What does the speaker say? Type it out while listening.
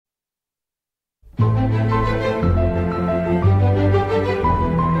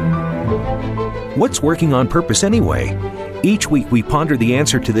What's working on purpose anyway? Each week we ponder the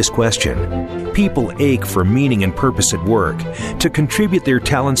answer to this question. People ache for meaning and purpose at work, to contribute their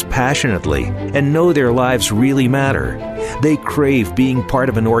talents passionately, and know their lives really matter. They crave being part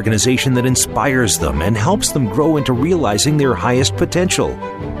of an organization that inspires them and helps them grow into realizing their highest potential.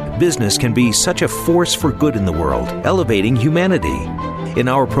 Business can be such a force for good in the world, elevating humanity. In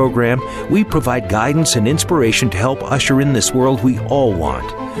our program, we provide guidance and inspiration to help usher in this world we all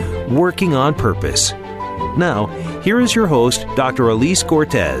want. Working on Purpose. Now, here is your host, Dr. Elise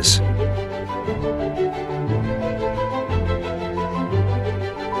Cortez.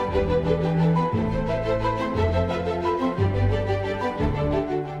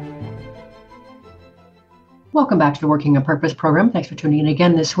 Welcome back to the Working on Purpose program. Thanks for tuning in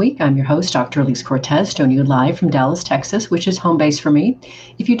again this week. I'm your host, Dr. Elise Cortez, joining you live from Dallas, Texas, which is home base for me.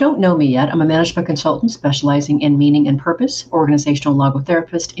 If you don't know me yet, I'm a management consultant specializing in meaning and purpose, organizational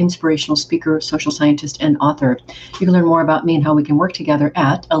logotherapist, inspirational speaker, social scientist, and author. You can learn more about me and how we can work together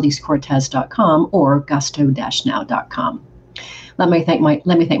at elisecortez.com or gusto-now.com. Let me thank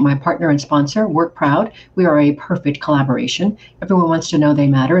my partner and sponsor, WorkProud. We are a perfect collaboration. Everyone wants to know they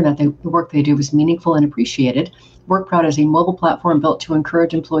matter and that the work they do is meaningful and appreciated. WorkProud is a mobile platform built to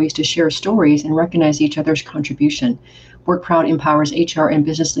encourage employees to share stories and recognize each other's contribution. WorkProud empowers HR and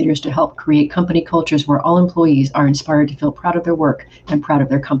business leaders to help create company cultures where all employees are inspired to feel proud of their work and proud of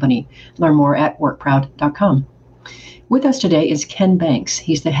their company. Learn more at workproud.com. With us today is Ken Banks.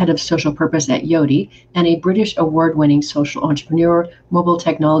 He's the head of social purpose at Yoti and a British award-winning social entrepreneur, mobile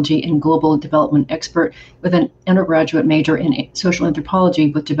technology, and global development expert with an undergraduate major in social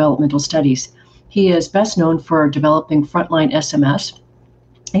anthropology with developmental studies. He is best known for developing Frontline SMS,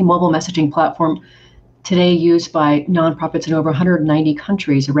 a mobile messaging platform today used by nonprofits in over 190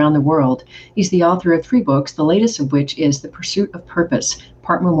 countries around the world. He's the author of 3 books, the latest of which is The Pursuit of Purpose,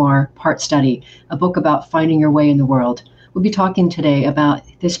 part memoir, part study, a book about finding your way in the world. We'll be talking today about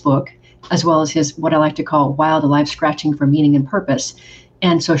this book, as well as his, what I like to call, wild life scratching for meaning and purpose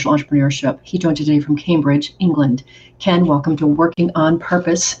and social entrepreneurship. He joins us today from Cambridge, England. Ken, welcome to Working on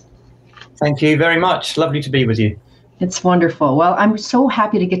Purpose. Thank you very much. Lovely to be with you. It's wonderful. Well, I'm so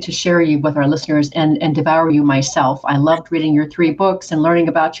happy to get to share you with our listeners and devour you myself. I loved reading your 3 books and learning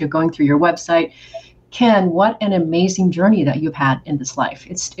about you, going through your website. Ken, what an amazing journey that you've had in this life.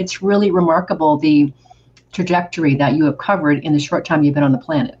 It's really remarkable, the trajectory that you have covered in the short time you've been on the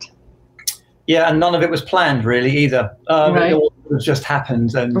planet. Yeah, and none of it was planned really either. Right. It all just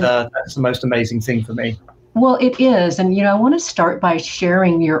happened, and that's the most amazing thing for me. Well, it is. And, I want to start by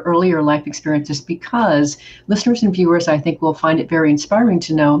sharing your earlier life experiences because listeners and viewers, I think, will find it very inspiring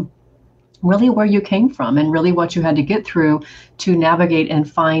to know really where you came from and really what you had to get through to navigate and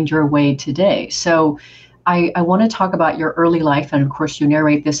find your way today. So I want to talk about your early life. And of course, you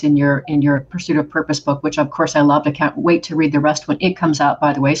narrate this in your Pursuit of Purpose book, which of course I loved. I can't wait to read the rest when it comes out,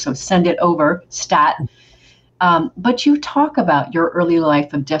 by the way. So send it over, stat. But you talk about your early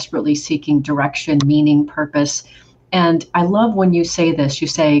life of desperately seeking direction, meaning, purpose. And I love when you say this. You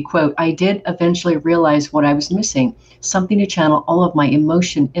say, quote, "I did eventually realize what I was missing, something to channel all of my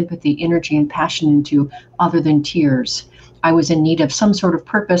emotion, empathy, energy, and passion into other than tears. I was in need of some sort of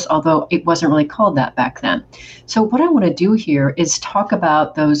purpose, although it wasn't really called that back then." So what I want to do here is talk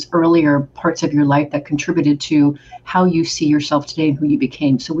about those earlier parts of your life that contributed to how you see yourself today and who you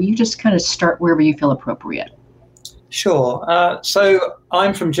became. So will you just kind of start wherever you feel appropriate? Sure. So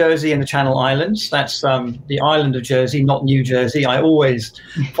I'm from Jersey in the Channel Islands. That's the island of Jersey, not New Jersey. I always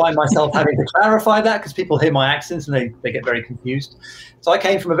find myself having to clarify that because people hear my accents and they get very confused. So I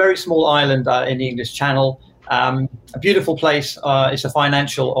came from a very small island in the English Channel. A beautiful place. It's a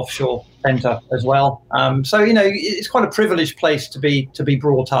financial offshore center as well. So, it's quite a privileged place to be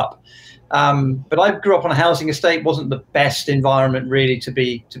brought up. But I grew up on a housing estate. Wasn't the best environment really to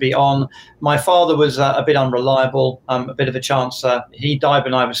be on. My father was a bit unreliable, a bit of a chancer. He died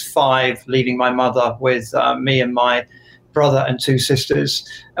when I was 5, leaving my mother with me and my brother and 2 sisters.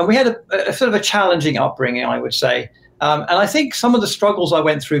 And we had a sort of a challenging upbringing, I would say. And I think some of the struggles I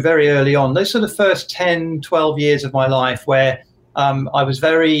went through very early on, those sort of first 10, 12 years of my life where I was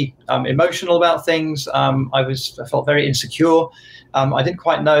very emotional about things. I felt very insecure. I didn't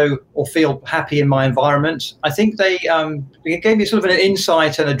quite know or feel happy in my environment. I think it gave me sort of an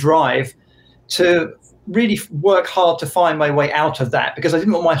insight and a drive to really work hard to find my way out of that because I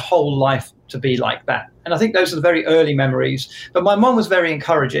didn't want my whole life to be like that. And I think those are the very early memories. But my mom was very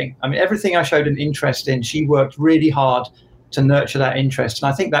encouraging. I mean, everything I showed an interest in, she worked really hard to nurture that interest.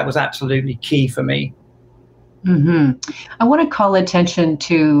 And I think that was absolutely key for me. I want to call attention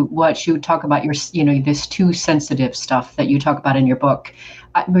to what you talk about this too sensitive stuff that you talk about in your book,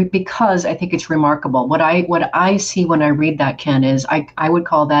 because I think it's remarkable. What I see when I read that, Ken, is I would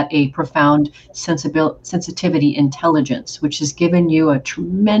call that a profound sensitivity intelligence, which has given you a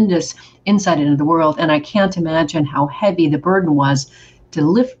tremendous insight into the world. And I can't imagine how heavy the burden was to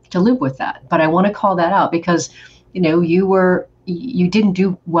live with that. But I want to call that out because, you didn't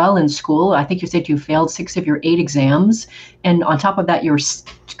do well in school. I think you said you failed 6 of your 8 exams. And on top of that, you're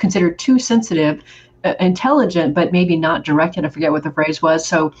considered too sensitive, intelligent, but maybe not directed. I forget what the phrase was.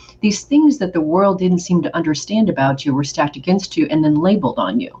 So these things that the world didn't seem to understand about you were stacked against you and then labeled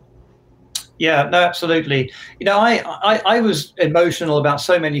on you. Yeah, no, absolutely. I was emotional about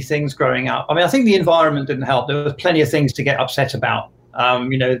so many things growing up. I mean, I think the environment didn't help. There was plenty of things to get upset about.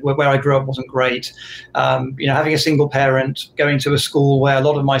 Where I grew up wasn't great. Having a single parent, going to a school where a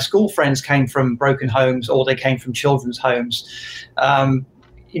lot of my school friends came from broken homes or they came from children's homes,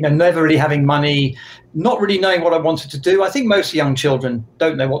 never really having money, not really knowing what I wanted to do. I think most young children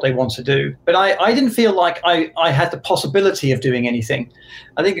don't know what they want to do, but I didn't feel like I had the possibility of doing anything.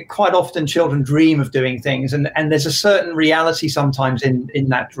 I think quite often children dream of doing things and there's a certain reality sometimes in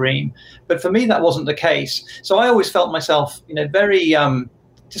that dream. But for me, that wasn't the case. So I always felt myself, very,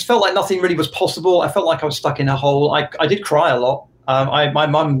 just felt like nothing really was possible. I felt like I was stuck in a hole. I did cry a lot. My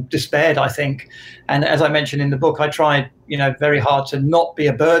mum despaired, I think. And as I mentioned in the book, I tried, very hard to not be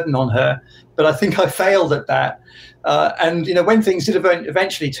a burden on her. But I think I failed at that. And when things did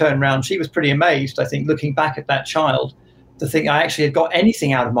eventually turn around, she was pretty amazed, I think, looking back at that child, to think I actually had got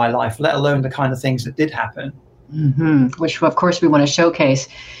anything out of my life, let alone the kind of things that did happen. Which, of course, we want to showcase.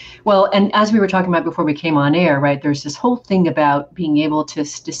 Well, and as we were talking about before we came on air, right, there's this whole thing about being able to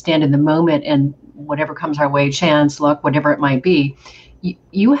stand in the moment and whatever comes our way, chance, luck, whatever it might be.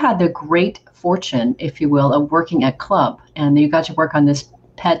 You had the great fortune, if you will, of working at Club, and you got to work on this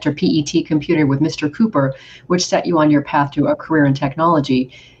PET or PET computer with Mr. Cooper, which set you on your path to a career in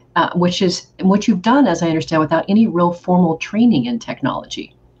technology, which is what you've done, as I understand, without any real formal training in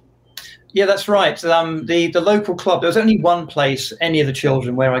technology. Yeah, that's right. The local club, there was only one place any of the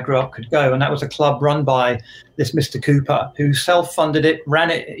children where I grew up could go, and that was a club run by this Mr. Cooper, who self-funded it, ran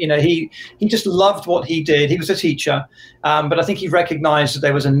it. He just loved what he did. He was a teacher, but I think he recognized that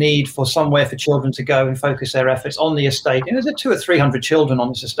there was a need for somewhere for children to go and focus their efforts on the estate. And there's 200 or 300 children on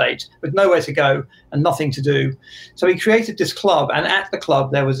this estate with nowhere to go and nothing to do. So he created this club, and at the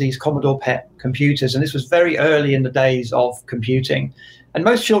club there was these Commodore PET computers, and this was very early in the days of computing. And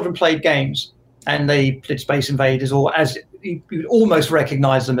most children played games, and they played Space Invaders, or as you would almost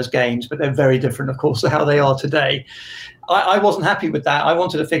recognize them as games, but they're very different, of course, to how they are today. I wasn't happy with that. I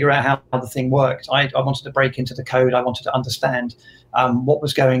wanted to figure out how the thing worked. I wanted to break into the code. I wanted to understand what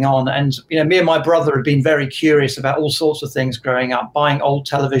was going on. And, me and my brother had been very curious about all sorts of things growing up, buying old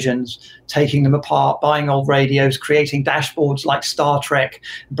televisions, taking them apart, buying old radios, creating dashboards like Star Trek,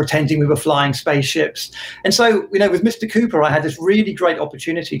 and pretending we were flying spaceships. And so, with Mr. Cooper, I had this really great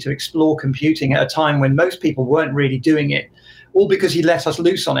opportunity to explore computing at a time when most people weren't really doing it, all because he let us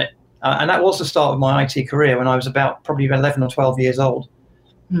loose on it. And that was the start of my IT career when I was about probably 11 or 12 years old.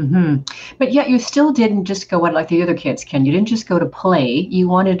 But yet you still didn't just go out like the other kids, Ken. You didn't just go to play. You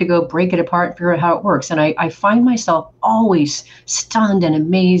wanted to go break it apart and figure out how it works. And I find myself always stunned and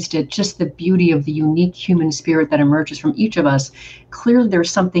amazed at just the beauty of the unique human spirit that emerges from each of us. Clearly, there's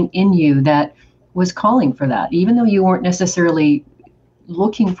something in you that was calling for that, even though you weren't necessarily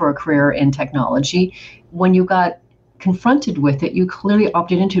looking for a career in technology. When you got confronted with it, you clearly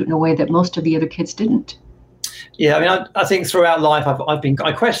opted into it in a way that most of the other kids didn't. Yeah, I mean, I think throughout life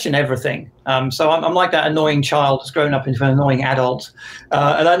I question everything. So I'm like that annoying child that's grown up into an annoying adult,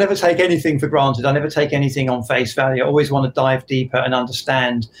 and I never take anything for granted. I never take anything on face value. I always want to dive deeper and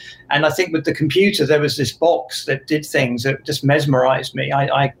understand. And I think with the computer, there was this box that did things that just mesmerized me.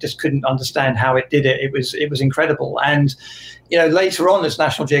 I just couldn't understand how it did it. It was incredible. And later on, as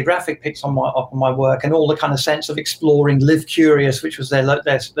National Geographic picked up on my work, and all the kind of sense of exploring, live curious, which was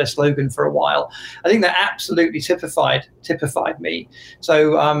their slogan for a while, I think that absolutely typified me.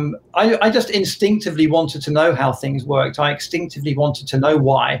 So I just instinctively wanted to know how things worked. I instinctively wanted to know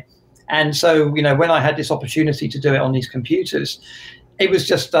why. And so, when I had this opportunity to do it on these computers, it was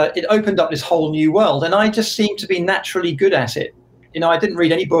just, it opened up this whole new world. And I just seemed to be naturally good at it. I didn't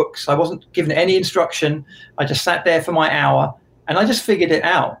read any books. I wasn't given any instruction. I just sat there for my hour and I just figured it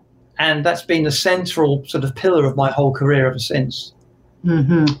out. And that's been the central sort of pillar of my whole career ever since.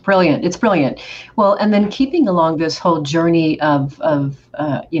 Brilliant. It's brilliant. Well, and then keeping along this whole journey of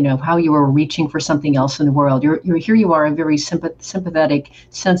how you were reaching for something else in the world. You're here. You are a very sympathetic,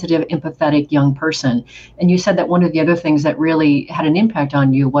 sensitive, empathetic young person. And you said that one of the other things that really had an impact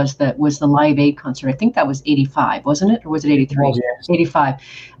on you was the Live Aid concert. I think that was 85, wasn't it? Or was it 83? Oh, yes. 85.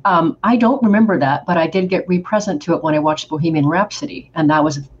 I don't remember that, but I did get re-present to it when I watched Bohemian Rhapsody. And that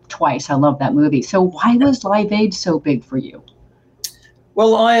was twice. I love that movie. So why was Live Aid so big for you?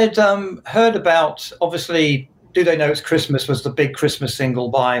 Well, I had heard about, obviously, Do They Know It's Christmas was the big Christmas single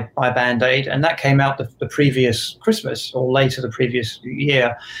by Band Aid, and that came out the previous Christmas or later the previous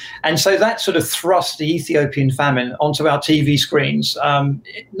year. And so that sort of thrust the Ethiopian famine onto our TV screens.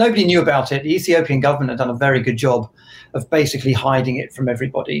 Nobody knew about it. The Ethiopian government had done a very good job of basically hiding it from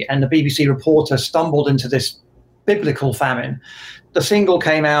everybody. And the BBC reporter stumbled into this biblical famine. The single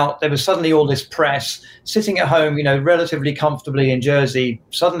came out, there was suddenly all this press, sitting at home, relatively comfortably in Jersey,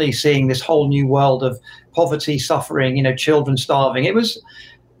 suddenly seeing this whole new world of poverty, suffering, children starving. It was,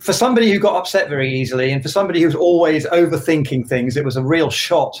 for somebody who got upset very easily and for somebody who's always overthinking things, it was a real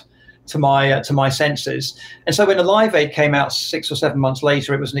shot to my senses. And so when the Live Aid came out 6 or 7 months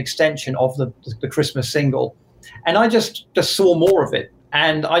later, it was an extension of the Christmas single. And I just saw more of it.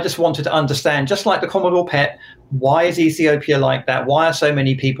 And I just wanted to understand, just like the Commodore PET, why is Ethiopia like that? Why are so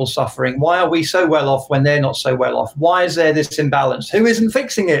many people suffering? Why are we so well off when they're not so well off? Why is there this imbalance? Who isn't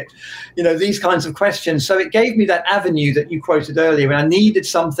fixing it? These kinds of questions. So it gave me that avenue that you quoted earlier, and I needed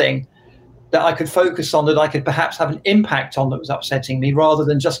something that I could focus on, that I could perhaps have an impact on, that was upsetting me, rather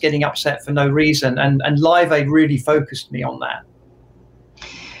than just getting upset for no reason. And Live Aid really focused me on that.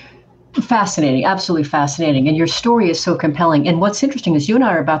 Fascinating, absolutely fascinating. And your story is so compelling. And what's interesting is you and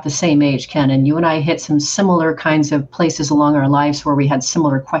I are about the same age, Ken, and you and I hit some similar kinds of places along our lives where we had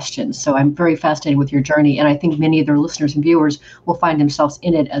similar questions. So I'm very fascinated with your journey. And I think many of their listeners and viewers will find themselves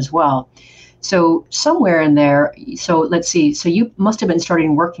in it as well. So somewhere in there, so let's see. So you must have been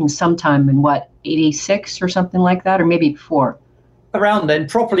starting working sometime in 86 or something like that, or maybe before? Around then,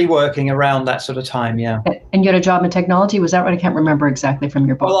 properly working around that sort of time, yeah. And you had a job in technology, was that right? I can't remember exactly from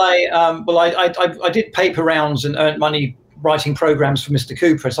your book. Well, I did paper rounds and earned money writing programs for Mr.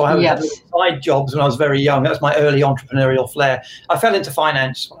 Cooper. So I had side jobs when I was very young. That was my early entrepreneurial flair. I fell into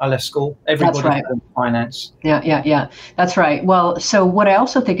finance when I left school. Everybody fell into finance. Yeah. That's right. Well, so what I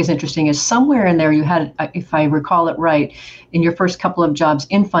also think is interesting is somewhere in there you had, if I recall it right, in your first couple of jobs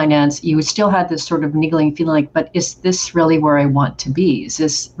in finance, you still had this sort of niggling feeling like, but is this really where I want to be? Is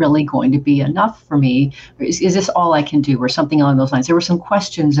this really going to be enough for me? Or is this all I can do, or something along those lines? There were some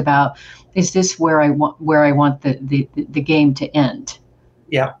questions about, is this where I want the game to end?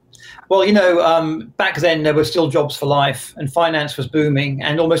 Yeah. Well, back then there were still jobs for life and finance was booming,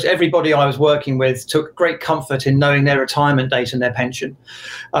 and almost everybody I was working with took great comfort in knowing their retirement date and their pension.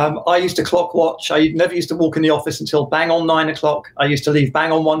 I used to clock watch. I never used to walk in the office until bang on 9 o'clock. I used to leave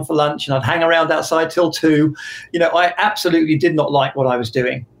bang on 1 for lunch, and I'd hang around outside till 2. I absolutely did not like what I was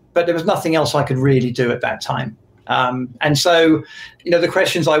doing, but there was nothing else I could really do at that time. And so, the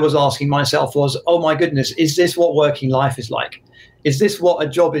questions I was asking myself was, oh my goodness, is this what working life is like? Is this what a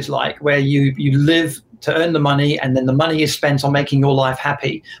job is like, where you live to earn the money and then the money is spent on making your life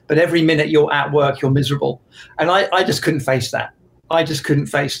happy, but every minute you're at work, you're miserable? And I just couldn't face that.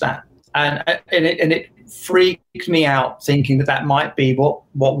 And it freaked me out thinking that might be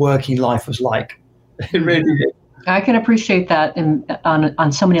what working life was like. It really did. I can appreciate that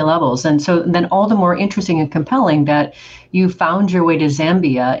on so many levels. And so then all the more interesting and compelling that you found your way to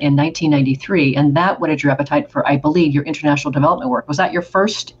Zambia in 1993, and that whetted your appetite for, I believe, your international development work. Was that your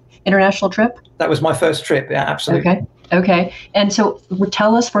first international trip? That was my first trip, yeah, absolutely. Okay. And so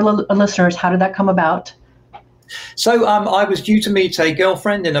tell us, for listeners, how did that come about? So I was due to meet a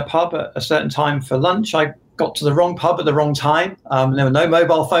girlfriend in a pub at a certain time for lunch. I got to the wrong pub at the wrong time. There were no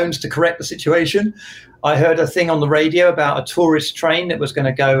mobile phones to correct the situation. I heard a thing on the radio about a tourist train that was going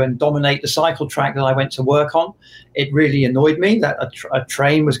to go and dominate the cycle track that I went to work on. It really annoyed me that a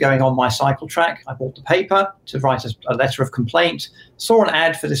train was going on my cycle track. I bought the paper to write a letter of complaint, saw an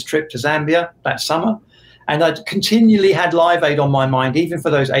ad for this trip to Zambia that summer, and I'd continually had Live Aid on my mind. Even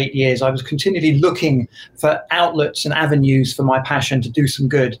for those 8 years, I was continually looking for outlets and avenues for my passion to do some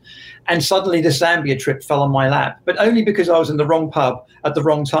good. And suddenly the Zambia trip fell on my lap, but only because I was in the wrong pub at the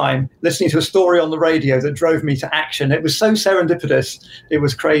wrong time, listening to a story on the radio that drove me to action. It was so serendipitous. It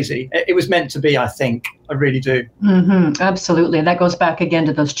was crazy. It was meant to be, I think. I really do. Mm-hmm, absolutely. And that goes back again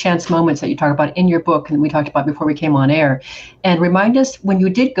to those chance moments that you talk about in your book and we talked about before we came on air. And remind us, when you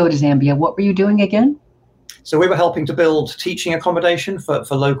did go to Zambia, what were you doing again? So we were helping to build teaching accommodation for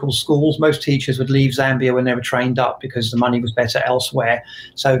local schools. Most teachers would leave Zambia when they were trained up because the money was better elsewhere.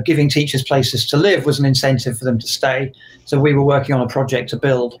 So giving teachers places to live was an incentive for them to stay. So we were working on a project to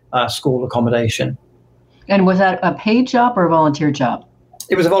build school accommodation. And was that a paid job or a volunteer job?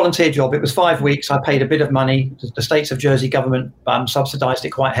 It was a volunteer job. It was 5 weeks. I paid a bit of money. The states of Jersey government subsidized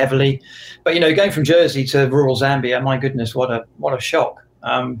it quite heavily. But, going from Jersey to rural Zambia, my goodness, what a shock.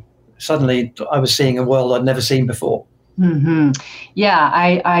 Suddenly I was seeing a world I'd never seen before. Mm-hmm. Yeah,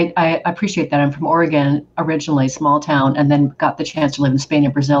 I appreciate that. I'm from Oregon originally, small town, and then got the chance to live in Spain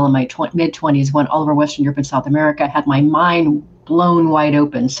and Brazil in my mid-20s, went all over Western Europe and South America, had my mind blown wide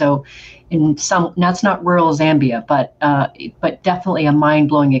open. So that's not rural Zambia, but definitely a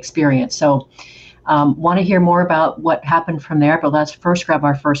mind-blowing experience. So want to hear more about what happened from there, but let's first grab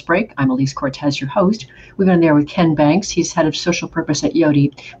our first break. I'm Elise Cortez, your host. We've been there with Ken Banks. He's head of social purpose at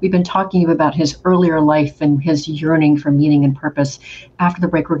Yoti. We've been talking about his earlier life and his yearning for meaning and purpose. After the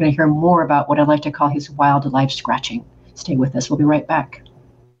break, we're going to hear more about what I'd like to call his wild life scratching. Stay with us. We'll be right back.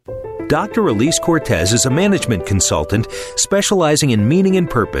 Dr. Elise Cortez is a management consultant specializing in meaning and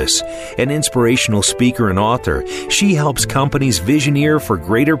purpose. An inspirational speaker and author, she helps companies visioneer for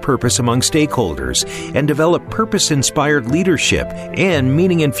greater purpose among stakeholders and develop purpose-inspired leadership and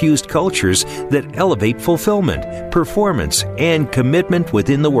meaning-infused cultures that elevate fulfillment, performance, and commitment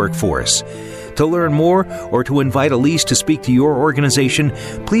within the workforce. To learn more or to invite Elise to speak to your organization,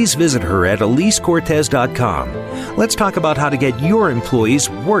 please visit her at EliseCortez.com. Let's talk about how to get your employees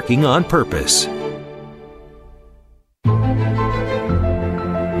working on purpose.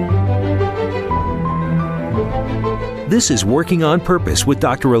 This is Working on Purpose with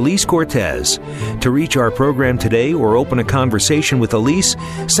Dr. Elise Cortez. To reach our program today or open a conversation with Elise,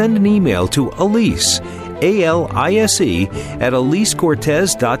 send an email to Elise, A-L-I-S-E, at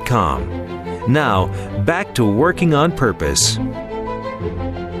EliseCortez.com. Now, back to Working on Purpose.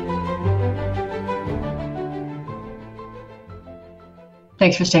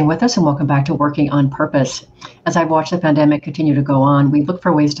 Thanks for staying with us and welcome back to Working on Purpose. As I've watched the pandemic continue to go on, we look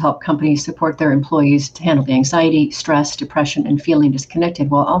for ways to help companies support their employees to handle the anxiety, stress, depression, and feeling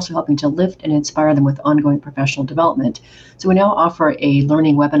disconnected while also helping to lift and inspire them with ongoing professional development. So we now offer a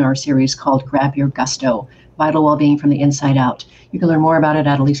learning webinar series called Grab Your Gusto, Vital Wellbeing from the Inside Out. You can learn more about it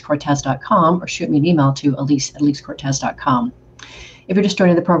at EliseCortez.com or shoot me an email to Elise@EliseCortez.com. If you're just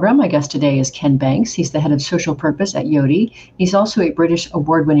joining the program, my guest today is Ken Banks. He's the head of social purpose at Yoti. He's also a British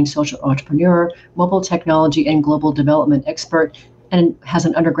award-winning social entrepreneur, mobile technology and global development expert, and has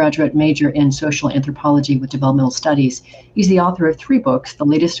an undergraduate major in social anthropology with developmental studies. He's the author of 3 books, the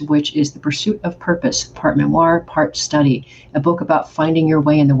latest of which is The Pursuit of Purpose, part memoir, part study, a book about finding your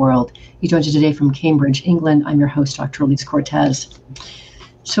way in the world. He joins us today from Cambridge, England. I'm your host, Dr. Elise Cortez.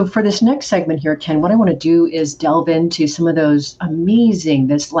 So for this next segment here, Ken, what I want to do is delve into some of those amazing,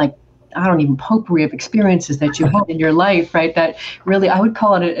 potpourri of experiences that you had in your life, right? That really, I would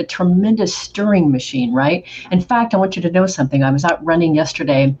call it a tremendous stirring machine, right? In fact, I want you to know something. I was out running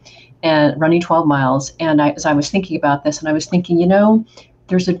yesterday and running 12 miles. And as I was thinking about this, and I was thinking,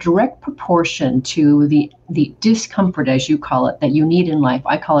 there's a direct proportion to the discomfort, as you call it, that you need in life.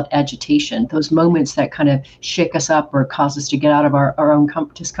 I call it agitation, those moments that kind of shake us up or cause us to get out of our own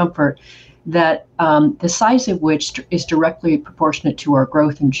discomfort, that the size of which is directly proportionate to our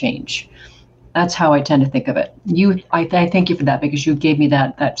growth and change. That's how I tend to think of it. I thank you for that because you gave me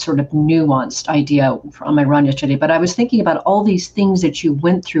that sort of nuanced idea on my run yesterday. But I was thinking about all these things that you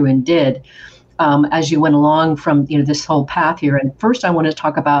went through and did as you went along from this whole path here. And first, I want to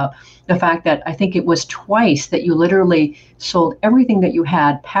talk about the fact that I think it was twice that you literally sold everything that you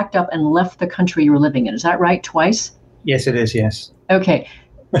had, packed up, and left the country you were living in. Is that right? Twice? Yes, it is. Yes. Okay.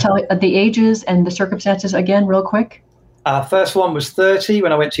 Tell the ages and the circumstances again, real quick. First one was 30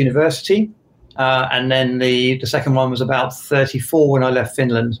 when I went to university. And then the second one was about 34 when I left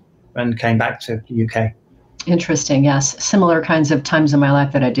Finland and came back to the UK. Interesting. Yes. Similar kinds of times in my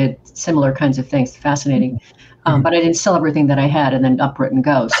life that I did similar kinds of things. Fascinating. But I didn't sell everything that I had and then uproot and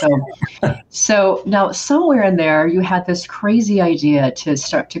go. So now somewhere in there, you had this crazy idea to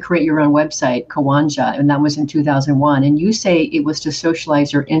start to create your own website, Kiwanja, and that was in 2001. And you say it was to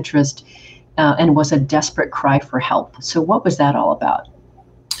socialize your interest and was a desperate cry for help. So what was that all about?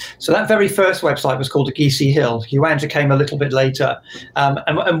 So that very first website was called Agisi Hill. Kiwanja came a little bit later.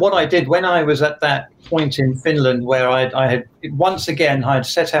 And what I did when I was at that point in Finland where I had once again, I had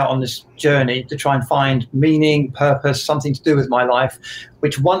set out on this journey to try and find meaning, purpose, something to do with my life,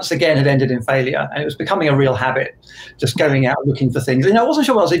 which once again had ended in failure. And it was becoming a real habit, just going out looking for things. And I wasn't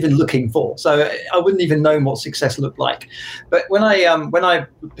sure what I was even looking for. So I wouldn't even know what success looked like. But when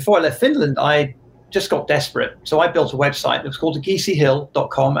before I left Finland, I just got desperate. So I built a website. It was called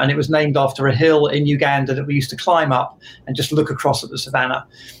agiesihill.com, and it was named after a hill in Uganda that we used to climb up and just look across at the savannah.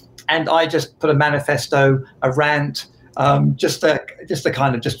 And I just put a manifesto, a rant, just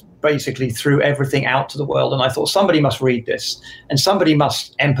basically threw everything out to the world. And I thought, somebody must read this, and somebody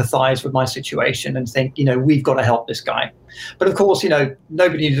must empathize with my situation and think, we've got to help this guy. But of course,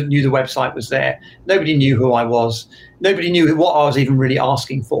 nobody knew the website was there. Nobody knew who I was. Nobody knew what I was even really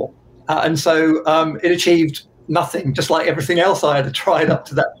asking for. And so it achieved nothing, just like everything else I had tried up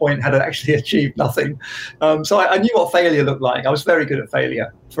to that point had actually achieved nothing. So I knew what failure looked like. I was very good at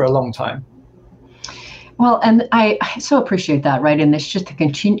failure for a long time. Well, and I so appreciate that, right? And it's just a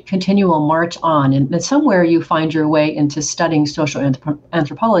continual march on. And somewhere you find your way into studying social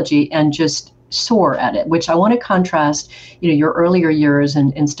anthropology and just soar at it, which I want to contrast, your earlier years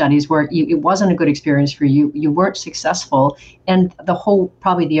in studies where it wasn't a good experience for you. You weren't successful. And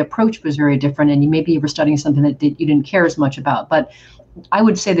probably the approach was very different. And you were studying something that you didn't care as much about. But I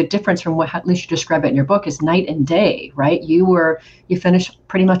would say the difference from what, at least you describe it in your book, is night and day, right? You finished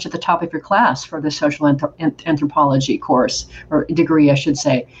pretty much at the top of your class for the social anthropology course, or degree, I should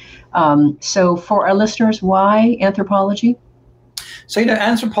say. So for our listeners, why anthropology? So,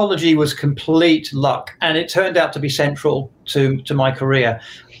 anthropology was complete luck, and it turned out to be central to my career.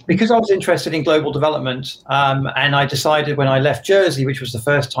 Because I was interested in global development, and I decided when I left Jersey, which was the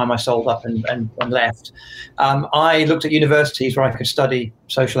first time I sold up and left, I looked at universities where I could study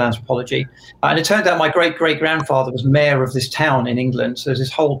social anthropology. And it turned out my great-great-grandfather was mayor of this town in England. So there's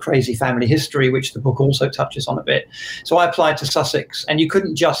this whole crazy family history, which the book also touches on a bit. So I applied to Sussex, and you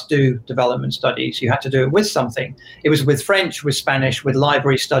couldn't just do development studies. You had to do it with something. It was with French, with Spanish, with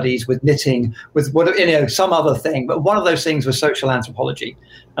library studies, with knitting, with some other thing. But one of those things was social anthropology.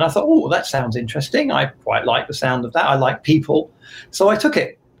 And I thought, oh, that sounds interesting. I quite like the sound of that. I like people. So I took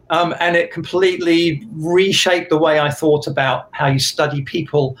it. And it completely reshaped the way I thought about how you study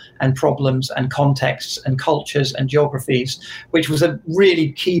people and problems and contexts and cultures and geographies, which was a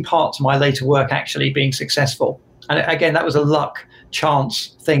really key part to my later work actually being successful. And again, that was a luck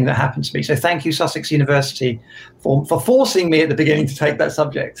chance thing that happened to me. So thank you, Sussex University, for forcing me at the beginning to take that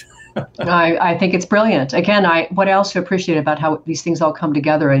subject. I think it's brilliant. Again, what I also appreciate about how these things all come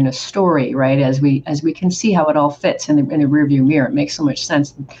together in a story, right? As we can see how it all fits in the rearview mirror, it makes so much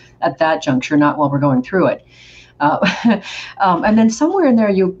sense at that juncture, not while we're going through it. And then somewhere in there,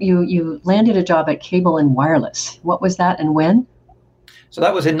 you landed a job at Cable and Wireless. What was that, and when? So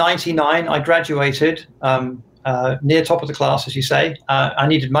that was in '99. I graduated near top of the class, as you say. I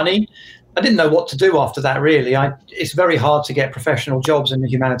needed money. I didn't know what to do after that, really. It's very hard to get professional jobs in the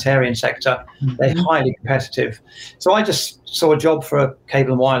humanitarian sector. Mm-hmm. They're highly competitive. So I just saw a job for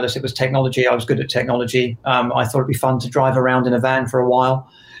Cable and Wireless. It was technology. I was good at technology. I thought it'd be fun to drive around in a van for a while.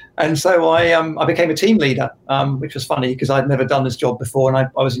 And so I became a team leader, which was funny because I'd never done this job before. And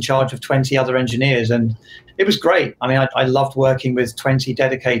I was in charge of 20 other engineers. And it was great. I mean, I loved working with 20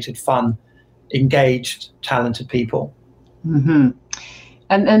 dedicated, fun, engaged, talented people. Mm-hmm.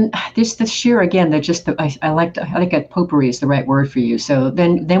 And this sheer, again, I like that potpourri is the right word for you. So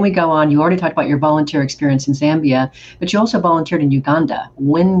then we go on. You already talked about your volunteer experience in Zambia, but you also volunteered in Uganda.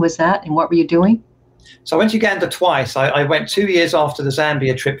 When was that, and what were you doing? So I went to Uganda twice. I went 2 years after the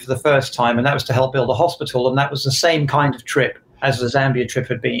Zambia trip for the first time, and that was to help build a hospital, and that was the same kind of trip as the Zambia trip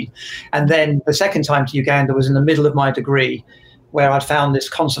had been. And then the second time to Uganda was in the middle of my degree, where I'd found this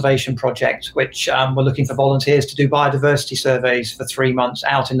conservation project, which were looking for volunteers to do biodiversity surveys for 3 months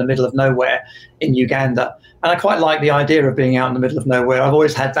out in the middle of nowhere in Uganda. And I quite like the idea of being out in the middle of nowhere. I've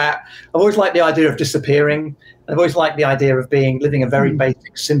always had that. I've always liked the idea of disappearing. I've always liked the idea of living a very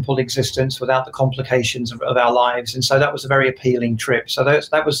basic, simple existence without the complications of our lives. And so that was a very appealing trip. So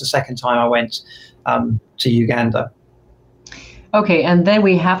that was the second time I went to Uganda. Okay, and then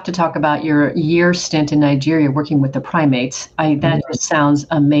we have to talk about your year stint in Nigeria working with the primates. That just sounds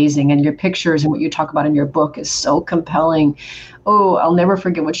amazing. And your pictures and what you talk about in your book is so compelling. Oh, I'll never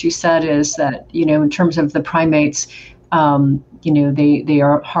forget what you said is that, in terms of the primates, they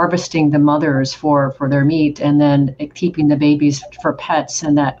are harvesting the mothers for their meat and then keeping the babies for pets.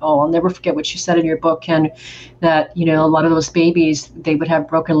 And that, I'll never forget what you said in your book. And that, a lot of those babies, they would have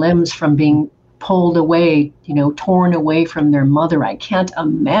broken limbs from being pulled away, torn away from their mother. I can't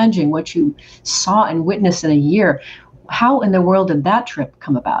imagine what you saw and witnessed in a year. How in the world did that trip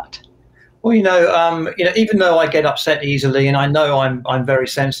come about? Well, even though I get upset easily, and I know I'm very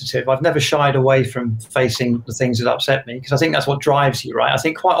sensitive, I've never shied away from facing the things that upset me, because I think that's what drives you, right? I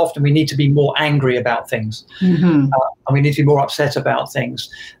think quite often we need to be more angry about things, and we need to be more upset about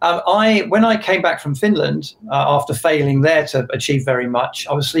things. When I came back from Finland after failing there to achieve very much,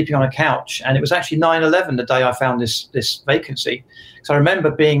 I was sleeping on a couch, and it was actually 9/11 the day I found this vacancy. So I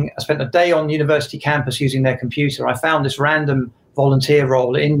remember I spent a day on university campus using their computer. I found this random volunteer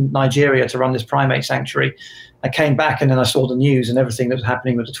role in Nigeria to run this primate sanctuary. I came back and then I saw the news and everything that was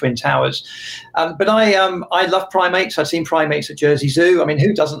happening with the Twin Towers. But I love primates. I'd seen primates at Jersey Zoo. I mean,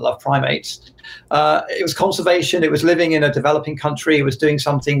 who doesn't love primates? It was conservation. It was living in a developing country. It was doing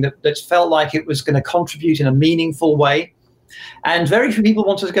something that felt like it was going to contribute in a meaningful way. And very few people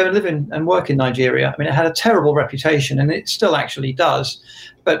wanted to go and live and work in Nigeria. I mean, it had a terrible reputation, and it still actually does.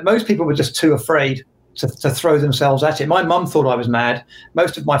 But most people were just too afraid to throw themselves at it. My mum thought I was mad.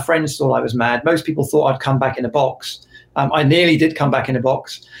 Most of my friends thought I was mad. Most people thought I'd come back in a box. I nearly did come back in a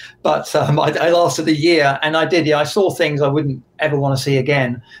box, but I lasted a year, and I did. Yeah, I saw things I wouldn't ever want to see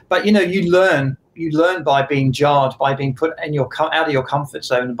again. But you learn by being jarred, by being put out of your comfort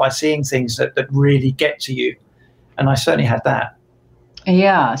zone, and by seeing things that really get to you. And I certainly had that.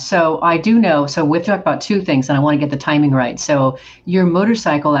 Yeah, so I do know. So we've talked about two things, and I want to get the timing right. So your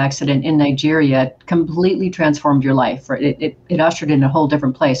motorcycle accident in Nigeria completely transformed your life. It ushered in a whole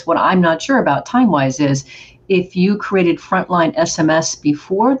different place. What I'm not sure about time-wise is if you created Frontline SMS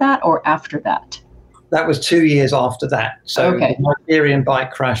before that or after that. That was 2 years after that. So okay. The Nigerian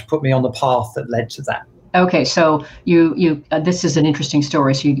bike crash put me on the path that led to that. Okay, so you this is an interesting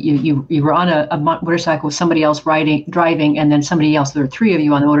story. So you were on a motorcycle with somebody else driving, and then somebody else. There were three of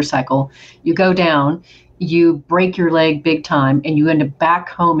you on the motorcycle. You go down, you break your leg big time, and you end up back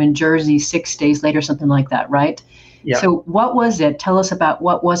home in Jersey 6 days later, something like that, right? Yeah. So what was it? Tell us about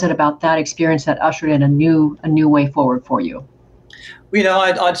what was it about that experience that ushered in a new way forward for you?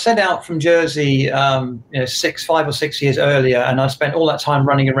 I'd set out from Jersey 5 or 6 years earlier, and I spent all that time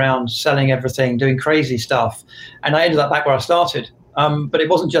running around, selling everything, doing crazy stuff. And I ended up back where I started. But it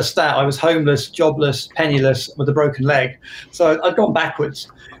wasn't just that. I was homeless, jobless, penniless, with a broken leg. So I'd gone backwards.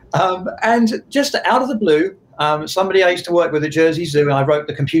 And just out of the blue, somebody I used to work with at Jersey Zoo, and I wrote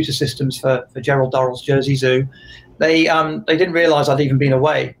the computer systems for Gerald Durrell's Jersey Zoo. They didn't realize I'd even been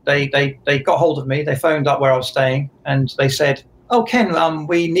away. They got hold of me. They phoned up where I was staying, and they said, "Oh, Ken,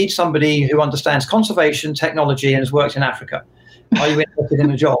 we need somebody who understands conservation technology and has worked in Africa. Are you interested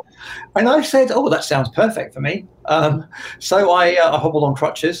in a job?" And I said, "Oh, that sounds perfect for me." So I hobbled on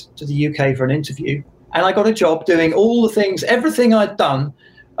crutches to the UK for an interview, and I got a job doing all the things, everything I'd done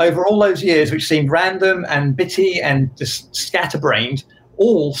over all those years, which seemed random and bitty and just scatterbrained,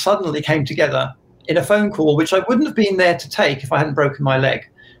 all suddenly came together in a phone call, which I wouldn't have been there to take if I hadn't broken my leg.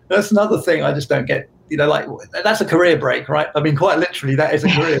 That's another thing I just don't get. That's a career break, right? I mean, quite literally, that is a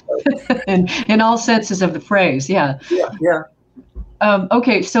career break. in all senses of the phrase, yeah. Yeah.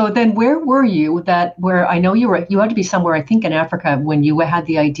 Okay, so then where were you where I know you had to be somewhere, I think in Africa, when you had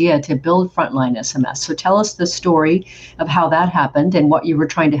the idea to build Frontline SMS. So tell us the story of how that happened and what you were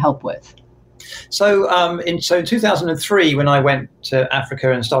trying to help with. So in 2003, when I went to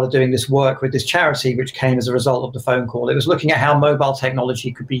Africa and started doing this work with this charity, which came as a result of the phone call, it was looking at how mobile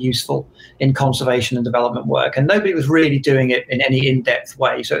technology could be useful in conservation and development work. And nobody was really doing it in any in-depth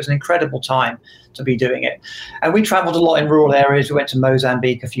way. So it was an incredible time to be doing it. And we traveled a lot in rural areas. We went to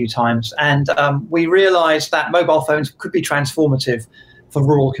Mozambique a few times. And we realized that mobile phones could be transformative for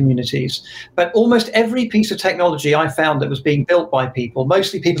rural communities. But almost every piece of technology I found that was being built by people,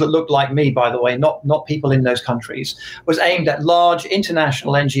 mostly people that looked like me, by the way, not people in those countries, was aimed at large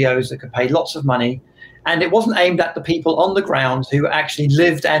international NGOs that could pay lots of money. And it wasn't aimed at the people on the ground who actually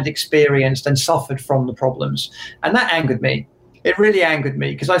lived and experienced and suffered from the problems. And that angered me. It really angered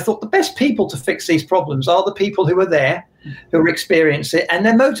me, because I thought the best people to fix these problems are the people who are there, who experience it, and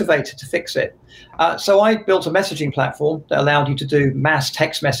they're motivated to fix it. So I built a messaging platform that allowed you to do mass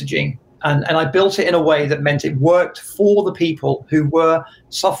text messaging. And I built it in a way that meant it worked for the people who were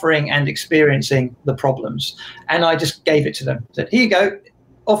suffering and experiencing the problems. And I just gave it to them. I said, "Here you go.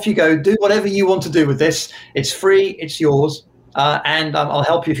 Off you go. Do whatever you want to do with this. It's free. It's yours. And I'll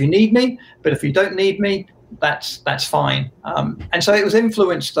help you if you need me. But if you don't need me, that's fine." And so it was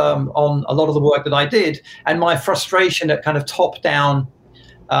influenced on a lot of the work that I did, and my frustration at kind of top-down,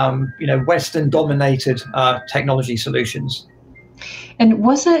 Western-dominated technology solutions. And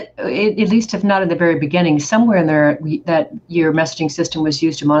was it, at least if not in the very beginning, somewhere in there that your messaging system was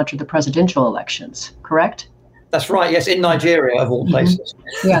used to monitor the presidential elections, correct? That's right. Yes, in Nigeria, of all places.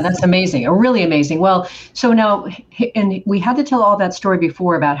 Yeah, that's amazing. Really amazing. Well, so now, and we had to tell all that story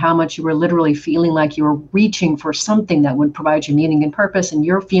before about how much you were literally feeling like you were reaching for something that would provide you meaning and purpose, and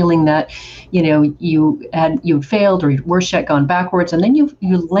you're feeling that, you failed, or worse yet, gone backwards, and then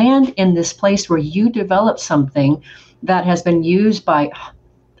you land in this place where you develop something that has been used by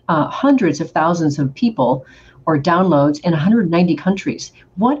hundreds of thousands of people, or downloads in 190 countries.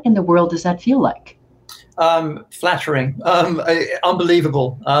 What in the world does that feel like? Flattering,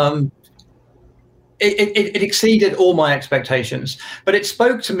 unbelievable. It exceeded all my expectations, but it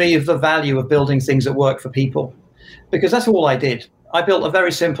spoke to me of the value of building things that work for people, because that's all I did. I built a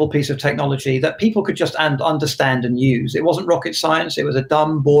very simple piece of technology that people could just understand and use. It wasn't rocket science. It was a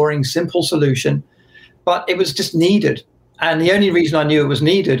dumb, boring, simple solution, but it was just needed. And the only reason I knew it was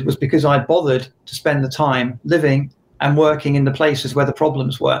needed was because I bothered to spend the time living and working in the places where the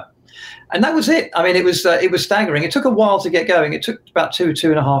problems were. And that was it. I mean, it was staggering. It took a while to get going. It took about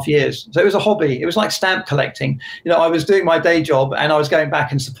 2.5 years. So it was a hobby. It was like stamp collecting. I was doing my day job, and I was going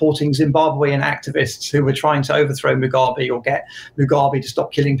back and supporting Zimbabwean activists who were trying to overthrow Mugabe or get Mugabe to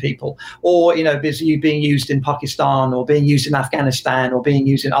stop killing people, or busy being used in Pakistan, or being used in Afghanistan, or being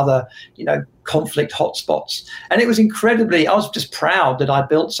used in other conflict hotspots. And it was incredibly. I was just proud that I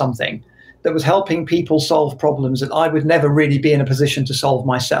built something that was helping people solve problems that I would never really be in a position to solve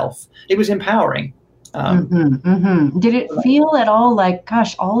myself. It was empowering. Did it feel at all like,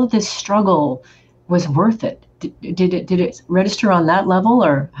 gosh, all of this struggle was worth it? Did it register on that level,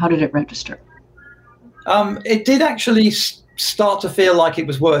 or how did it register? It did actually start to feel like it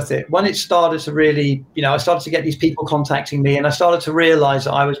was worth it. When it started to really, I started to get these people contacting me, and I started to realize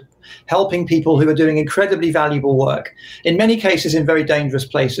that I was helping people who were doing incredibly valuable work, in many cases in very dangerous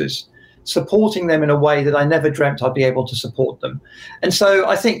places, supporting them in a way that I never dreamt I'd be able to support them. And so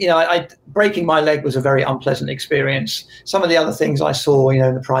I think, breaking my leg was a very unpleasant experience. Some of the other things I saw,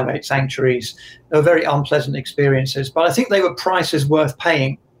 in the primate sanctuaries, were very unpleasant experiences, but I think they were prices worth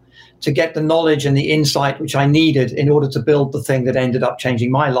paying to get the knowledge and the insight which I needed in order to build the thing that ended up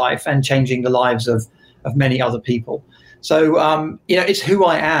changing my life and changing the lives of many other people. So, it's who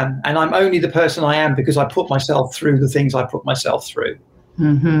I am, and I'm only the person I am because I put myself through the things I put myself through.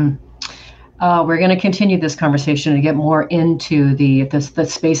 Mm-hmm. We're going to continue this conversation and get more into the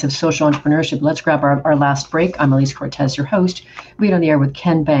space of social entrepreneurship. Let's grab our last break. I'm Elise Cortez, your host. We're on the air with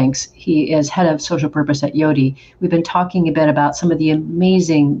Ken Banks. He is head of social purpose at Yoti. We've been talking a bit about some of the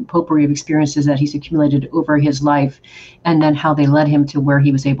amazing potpourri of experiences that he's accumulated over his life, and then how they led him to where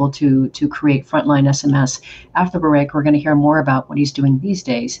he was able to create Frontline SMS. After the break, we're going to hear more about what he's doing these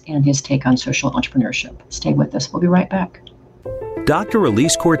days and his take on social entrepreneurship. Stay with us. We'll be right back. Dr.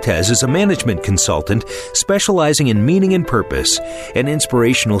 Elise Cortez is a management consultant specializing in meaning and purpose. An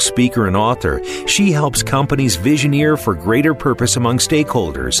inspirational speaker and author, she helps companies visioneer for greater purpose among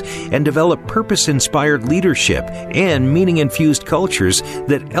stakeholders and develop purpose-inspired leadership and meaning-infused cultures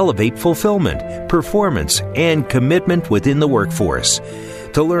that elevate fulfillment, performance, and commitment within the workforce.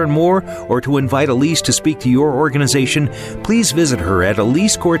 To learn more or to invite Elise to speak to your organization, please visit her at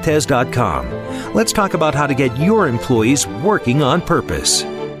EliseCortez.com. Let's talk about how to get your employees working on purpose.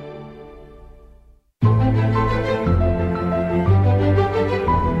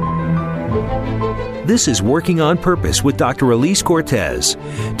 This is Working on Purpose with Dr. Elise Cortez.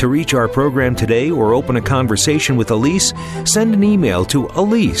 To reach our program today or open a conversation with Elise, send an email to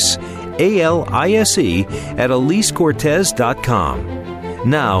Elise, A-L-I-S-E, at EliseCortez.com.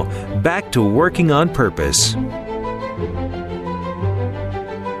 Now, back to Working on Purpose.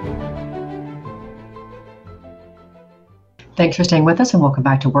 Thanks for staying with us, and welcome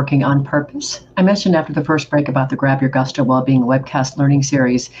back to Working on Purpose. I mentioned after the first break about the Grab Your Gusto Wellbeing webcast learning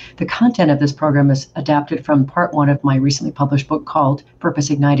series. The content of this program is adapted from part 1 of my recently published book called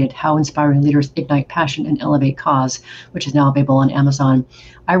Purpose Ignited: How Inspiring Leaders Ignite Passion and Elevate Cause, which is now available on Amazon.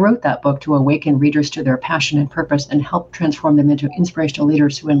 I wrote that book to awaken readers to their passion and purpose and help transform them into inspirational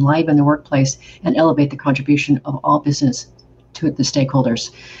leaders who enliven the workplace and elevate the contribution of all business to the stakeholders.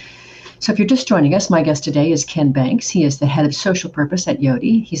 So if you're just joining us, my guest today is Ken Banks. He is the head of social purpose at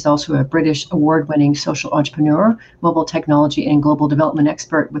Yoti. He's also a British award-winning social entrepreneur, mobile technology and global development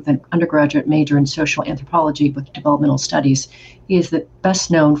expert with an undergraduate major in social anthropology with developmental studies. He is the best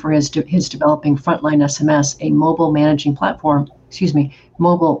known for his developing Frontline SMS, a mobile messaging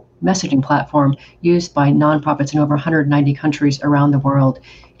platform used by nonprofits in over 190 countries around the world.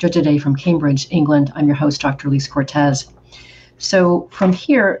 Joined today from Cambridge, England. I'm your host, Dr. Elise Cortez. So from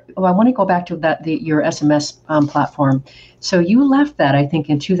here, I want to go back to your SMS platform. So you left that, I think,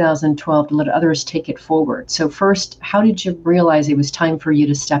 in 2012 to let others take it forward. So first, how did you realize it was time for you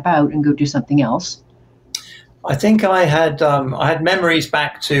to step out and go do something else? I think I had memories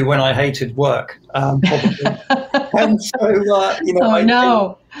back to when I hated work, probably, and so Oh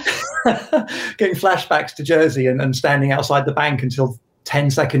no! getting flashbacks to Jersey and standing outside the bank until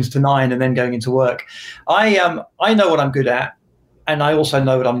 10 seconds to 9 and then going into work. I know what I'm good at, and I also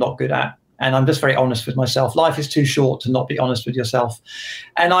know what I'm not good at. And I'm just very honest with myself. Life is too short to not be honest with yourself.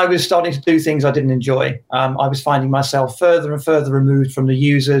 And I was starting to do things I didn't enjoy. I was finding myself further and further removed from the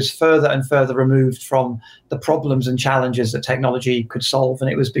users, further and further removed from the problems and challenges that technology could solve.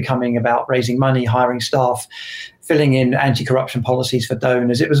 And it was becoming about raising money, hiring staff, filling in anti-corruption policies for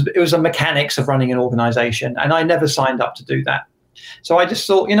donors. It was the mechanics of running an organization. And I never signed up to do that. So I just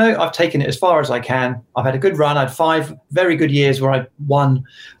thought, I've taken it as far as I can. I've had a good run. I had 5 very good years where I won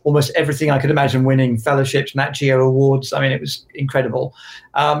almost everything I could imagine winning, fellowships, Nat Geo awards. I mean, it was incredible.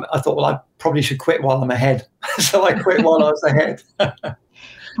 I thought, well, I probably should quit while I'm ahead. So I quit while I was ahead.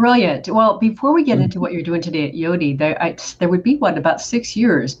 Brilliant. Well, before we get into what you're doing today at Yoti, there would be, about 6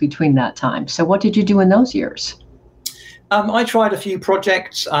 years between that time. So what did you do in those years? I tried a few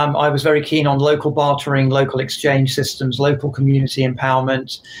projects. I was very keen on local bartering, local exchange systems, local community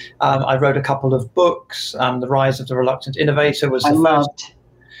empowerment. I wrote a couple of books. The Rise of the Reluctant Innovator was the first,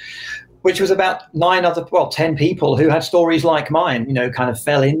 which was about 10 people who had stories like mine, kind of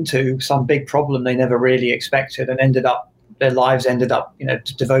fell into some big problem they never really expected and their lives ended up,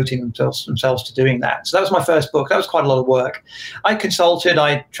 devoting themselves to doing that. So that was my first book. That was quite a lot of work. I consulted.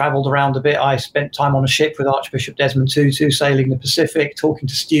 I traveled around a bit. I spent time on a ship with Archbishop Desmond Tutu, sailing the Pacific, talking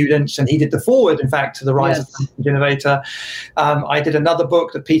to students, and he did the foreword, in fact, to The Rise of the Innovator. I did another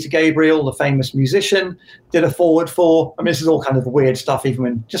book that Peter Gabriel, the famous musician, did a foreword for. I mean, this is all kind of weird stuff. Even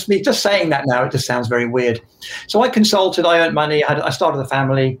when just saying that now, it just sounds very weird. So I consulted. I earned money. I started a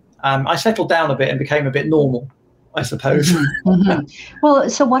family. I settled down a bit and became a bit normal, I suppose. Mm-hmm. Well,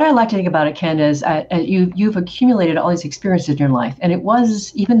 so what I like to think about it, Ken, is you've accumulated all these experiences in your life. And it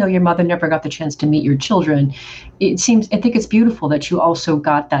was, even though your mother never got the chance to meet your children, I think it's beautiful that you also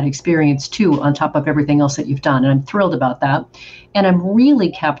got that experience too, on top of everything else that you've done. And I'm thrilled about that. And I'm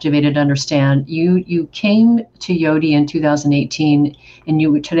really captivated to understand you came to Yoti in 2018, and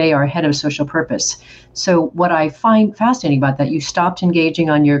you today are head of social purpose. So what I find fascinating about that, you stopped engaging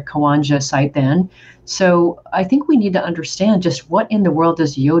on your Kawanja site then. So I think we need to understand just what in the world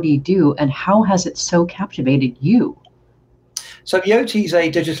does Yoti do, and how has it so captivated you? So Yoti is a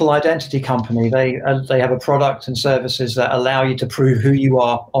digital identity company. They have a product and services that allow you to prove who you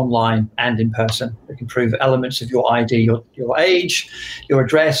are online and in person. They can prove elements of your ID, your age, your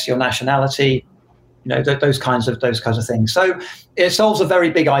address, your nationality, those kinds of things. So it solves a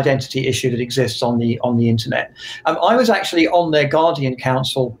very big identity issue that exists on the internet. I was actually on their Guardian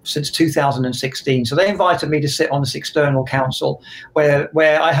Council since 2016. So they invited me to sit on this external council where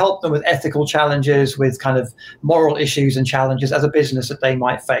I helped them with ethical challenges, with kind of moral issues and challenges as a business that they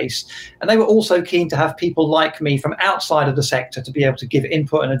might face. And they were also keen to have people like me from outside of the sector to be able to give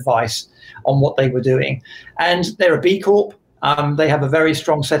input and advice on what they were doing. And they're a B Corp. They have a very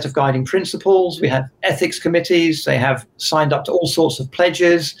strong set of guiding principles. We have ethics committees. They have signed up to all sorts of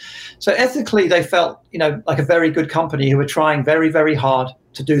pledges. So ethically, they felt, like a very good company who were trying very, very hard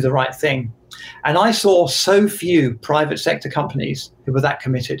to do the right thing. And I saw so few private sector companies who were that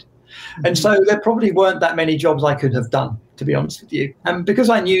committed. And so there probably weren't that many jobs I could have done, to be honest with you. And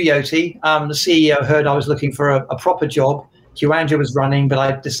because I knew Yoti, the CEO heard I was looking for a proper job. Kawanja was running, but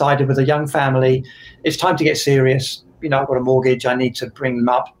I decided with a young family, it's time to get serious. I've got a mortgage. I need to bring them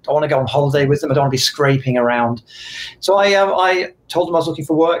up. I want to go on holiday with them. I don't want to be scraping around. So I told them I was looking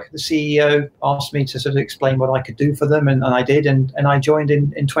for work. The CEO asked me to sort of explain what I could do for them, and I did, and I joined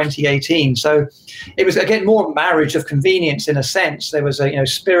in 2018. So it was, again, more marriage of convenience in a sense. There was a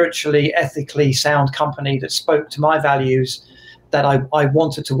spiritually, ethically sound company that spoke to my values that I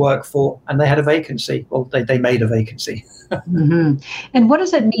wanted to work for, and they had a vacancy. Well, they made a vacancy. Mm-hmm. And what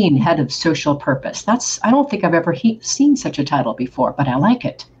does it mean, head of social purpose? I don't think I've ever seen such a title before, but I like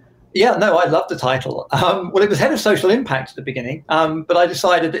it. Yeah, no, I love the title. Well, it was head of social impact at the beginning, but I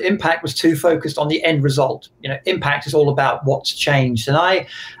decided that impact was too focused on the end result. Impact is all about what's changed. And I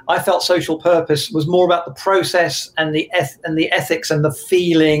felt social purpose was more about the process and the ethics and the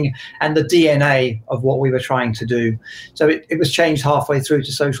feeling and the DNA of what we were trying to do. So it was changed halfway through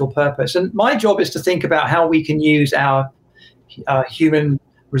to social purpose. And my job is to think about how we can use our human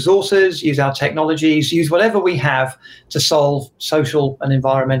resources, use our technologies, use whatever we have to solve social and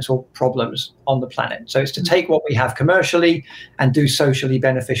environmental problems on the planet. So it's to take what we have commercially and do socially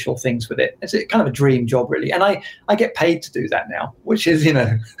beneficial things with it. It's kind of a dream job, really. And I get paid to do that now, which is,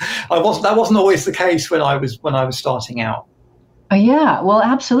 that wasn't always the case when I was starting out. Yeah, well,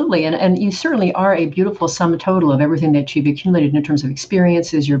 absolutely. And you certainly are a beautiful sum total of everything that you've accumulated in terms of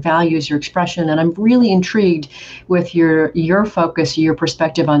experiences, your values, your expression. And I'm really intrigued with your focus, your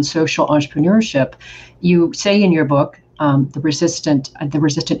perspective on social entrepreneurship. You say in your book, the resistant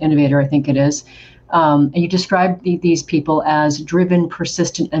innovator, I think it is, and you describe these people as driven,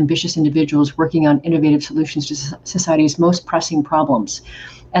 persistent, ambitious individuals working on innovative solutions to society's most pressing problems.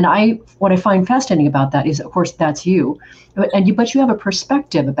 And what I find fascinating about that is, of course, that's you, but you have a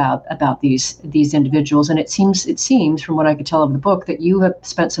perspective about these individuals, and it seems from what I could tell of the book that you have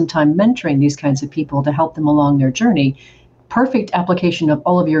spent some time mentoring these kinds of people to help them along their journey. Perfect application of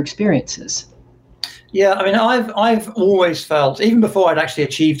all of your experiences. Yeah, I mean, I've always felt, even before I'd actually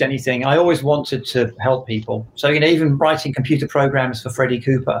achieved anything, I always wanted to help people. So, even writing computer programs for Freddie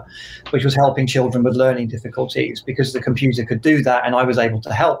Cooper, which was helping children with learning difficulties, because the computer could do that and I was able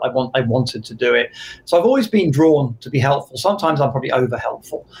to help. I wanted to do it. So I've always been drawn to be helpful. Sometimes I'm probably over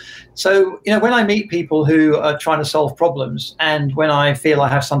helpful. So, when I meet people who are trying to solve problems, and when I feel I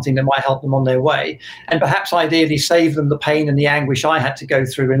have something that might help them on their way, and perhaps ideally save them the pain and the anguish I had to go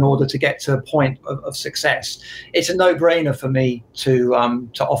through in order to get to a point of success, it's a no-brainer for me to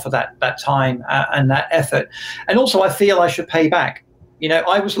offer that time and that effort. And also, I feel I should pay back.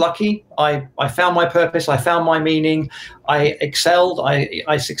 I was lucky. I found my purpose. I found my meaning. I excelled.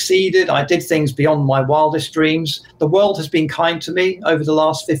 I succeeded. I did things beyond my wildest dreams. The world has been kind to me over the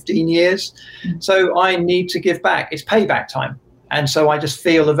last 15 years. So I need to give back. It's payback time. And so I just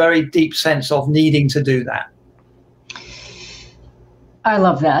feel a very deep sense of needing to do that. I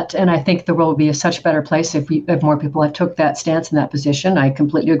love that. And I think the world would be a such better place if more people had took that stance in that position. I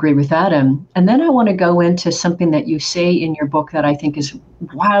completely agree with that. And then I want to go into something that you say in your book that I think is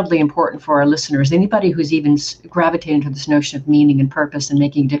wildly important for our listeners. Anybody who's even gravitating to this notion of meaning and purpose and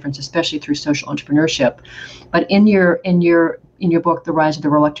making a difference, especially through social entrepreneurship. But in your book, The Rise of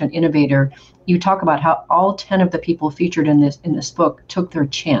the Reluctant Innovator, you talk about how all 10 of the people featured in this book took their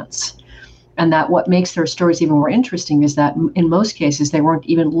chance. And that what makes their stories even more interesting is that in most cases, they weren't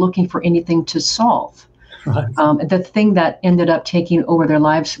even looking for anything to solve. Right. The thing that ended up taking over their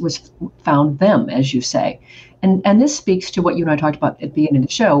lives found them, as you say. And this speaks to what you and I talked about at the beginning of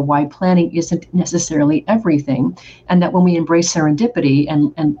the show, why planning isn't necessarily everything. And that when we embrace serendipity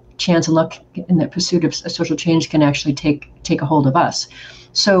and chance and luck in the pursuit of social change can actually take a hold of us.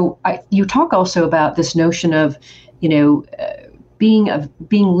 So you talk also about this notion of,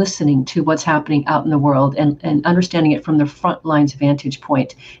 being listening to what's happening out in the world and understanding it from the front lines vantage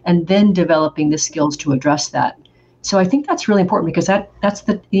point, and then developing the skills to address that. So I think that's really important, because that's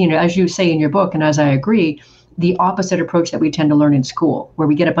the, as you say in your book, and as I agree, the opposite approach that we tend to learn in school, where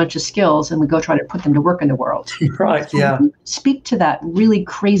we get a bunch of skills and we go try to put them to work in the world. Right, yeah. Speak to that really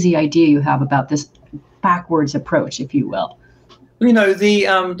crazy idea you have about this backwards approach, if you will.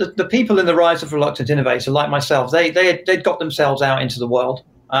 The people in the Rise of Reluctant Innovator, like myself, they'd got themselves out into the world.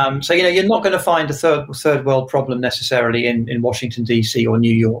 So you're not going to find a third world problem necessarily in Washington D.C. or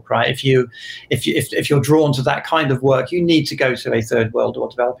New York, right? If you're drawn to that kind of work, you need to go to a third world or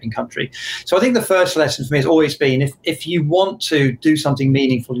developing country. So I think the first lesson for me has always been, if you want to do something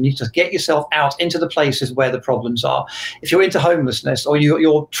meaningful, you need to get yourself out into the places where the problems are. If you're into homelessness, or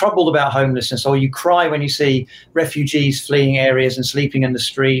you're troubled about homelessness, or you cry when you see refugees fleeing areas and sleeping in the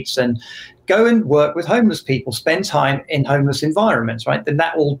streets, and go and work with homeless people, spend time in homeless environments, right? Then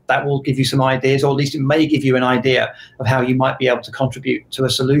that will give you some ideas, or at least it may give you an idea of how you might be able to contribute to a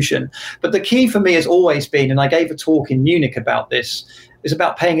solution. But the key for me has always been, and I gave a talk in Munich about this, is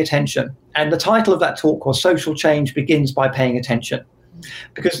about paying attention. And the title of that talk was Social Change Begins by Paying Attention.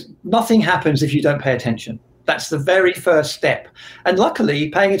 Because nothing happens if you don't pay attention. That's the very first step. And luckily,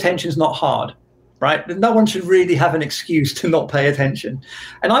 paying attention is not hard. Right? No one should really have an excuse to not pay attention.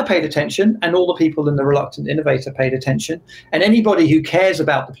 And I paid attention, and all the people in the Reluctant Innovator paid attention. And anybody who cares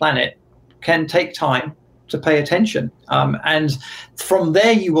about the planet can take time to pay attention. And from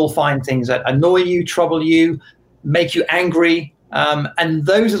there, you will find things that annoy you, trouble you, make you angry. And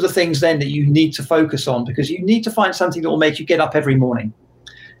those are the things then that you need to focus on, because you need to find something that will make you get up every morning.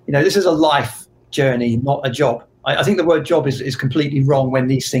 This is a life journey, not a job. I think the word job is completely wrong when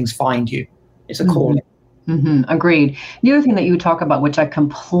these things find you. It's a calling. Mm-hmm. Agreed. The other thing that you talk about, which I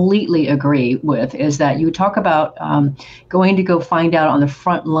completely agree with, is that you talk about going to go find out on the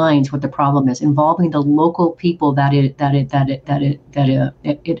front lines what the problem is, involving the local people that it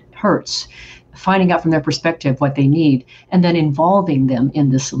hurts, finding out from their perspective what they need, and then involving them in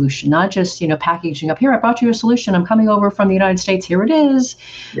the solution, not just packaging up, here, I brought you a solution, I'm coming over from the United States, here it is.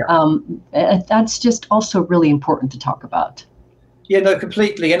 Yeah. That's just also really important to talk about. Yeah, no,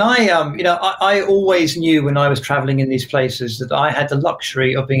 completely. And I always knew when I was traveling in these places that I had the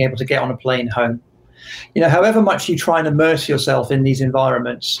luxury of being able to get on a plane home. However much you try and immerse yourself in these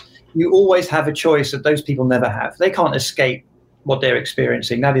environments, you always have a choice that those people never have. They can't escape what they're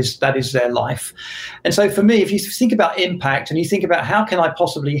experiencing. That is their life. And so for me, if you think about impact and you think about how can I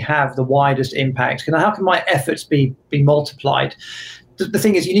possibly have the widest impact, how can my efforts be multiplied? The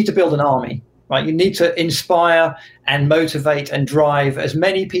thing is, you need to build an army. Right, you need to inspire and motivate and drive as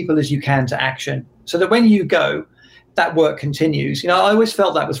many people as you can to action so that when you go, that work continues. I always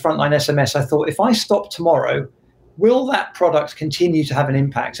felt that with Frontline SMS. I thought, if I stop tomorrow, will that product continue to have an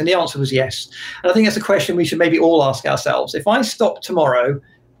impact? And the answer was yes. And I think that's a question we should maybe all ask ourselves. If I stop tomorrow,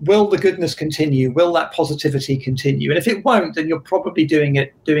 will the goodness continue? Will that positivity continue? And if it won't, then you're probably doing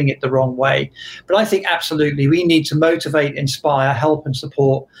it the wrong way. But I think absolutely we need to motivate, inspire, help and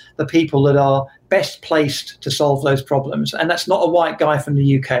support the people that are best placed to solve those problems. And that's not a white guy from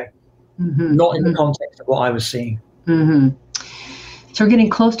the UK, not in the context of what I was seeing. Mm-hmm. So we're getting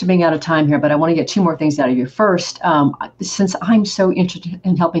close to being out of time here, but I want to get two more things out of you. First, since I'm so interested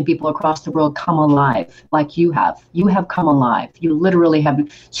in helping people across the world come alive, like you have come alive. You literally have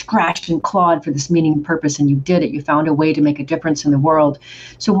scratched and clawed for this meaning and purpose, and you did it. You found a way to make a difference in the world.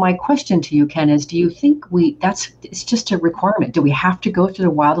 So my question to you, Ken, is do you think it's just a requirement? Do we have to go through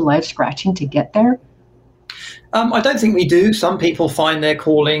the wildlife scratching to get there? I don't think we do. Some people find their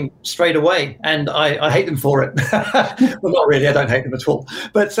calling straight away, and I hate them for it. Well, not really. I don't hate them at all.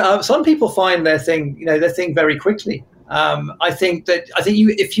 But some people find their thing very quickly. I think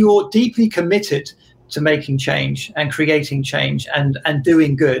if you're deeply committed to making change and creating change and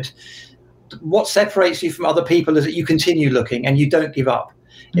doing good, what separates you from other people is that you continue looking and you don't give up.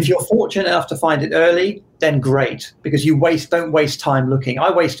 If you're fortunate enough to find it early, then great, because don't waste time looking.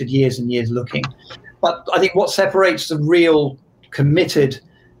 I wasted years and years looking. But I think what separates the real committed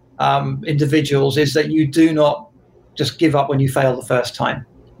individuals is that you do not just give up when you fail the first time.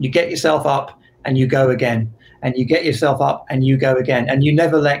 You get yourself up and you go again, and you get yourself up and you go again, and you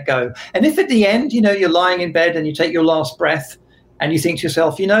never let go. And if at the end, you're lying in bed and you take your last breath and you think to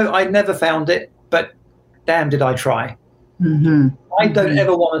yourself, I never found it, but damn, did I try? Mm-hmm. I don't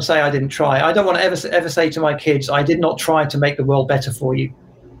ever want to say I didn't try. I don't want to ever say to my kids, I did not try to make the world better for you.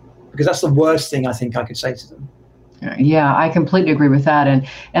 Because that's the worst thing I think I could say to them. Yeah, I completely agree with that. And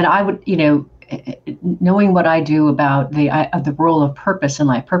I would, knowing what I do about the role of purpose in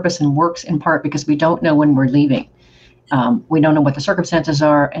life, purpose and works in part because we don't know when we're leaving. We don't know what the circumstances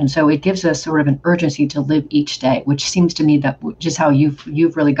are. And so it gives us sort of an urgency to live each day, which seems to me that just how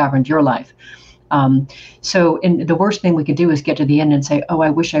you've really governed your life. So the worst thing we could do is get to the end and say, oh, I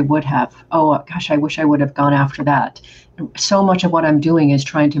wish I would have. Oh, gosh, I wish I would have gone after that. So much of what I'm doing is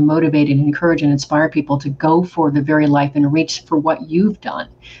trying to motivate and encourage and inspire people to go for the very life and reach for what you've done,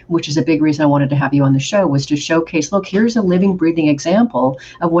 which is a big reason I wanted to have you on the show, was to showcase, look, here's a living, breathing example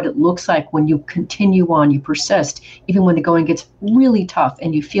of what it looks like when you continue on, you persist, even when the going gets really tough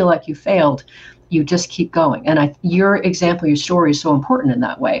and you feel like you failed, you just keep going. And your example, your story is so important in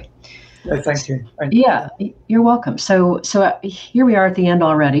that way. No, thank you. Yeah, you're welcome. So here we are at the end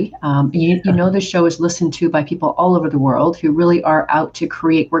already. You know the show is listened to by people all over the world who really are out to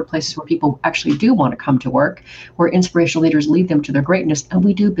create workplaces where people actually do want to come to work, where inspirational leaders lead them to their greatness, and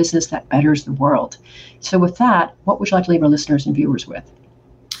we do business that betters the world. So with that, what would you like to leave our listeners and viewers with?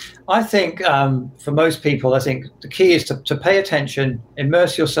 I think for most people, I think the key is to pay attention,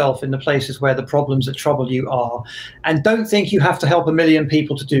 immerse yourself in the places where the problems that trouble you are, and don't think you have to help 1 million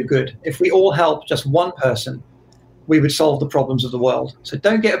people to do good. If we all help just one person, we would solve the problems of the world. So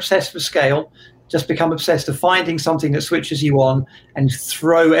don't get obsessed with scale. Just become obsessed with finding something that switches you on and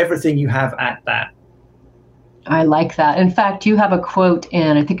throw everything you have at that. I like that. In fact, you have a quote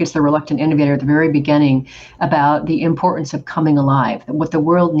in, I think it's The Reluctant Innovator at the very beginning, about the importance of coming alive. What the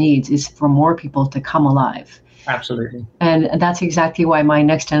world needs is for more people to come alive. Absolutely. And that's exactly why my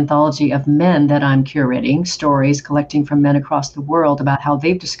next anthology of men that I'm curating, stories collecting from men across the world about how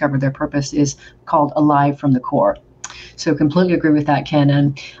they've discovered their purpose, is called Alive from the Core. So completely agree with that, Ken.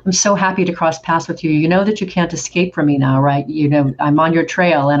 And I'm so happy to cross paths with you. You know that you can't escape from me now, right? I'm on your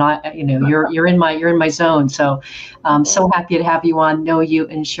trail, and you're in my zone. So I'm so happy to have you on, know you,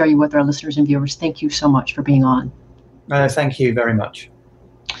 and share you with our listeners and viewers. Thank you so much for being on. Thank you very much.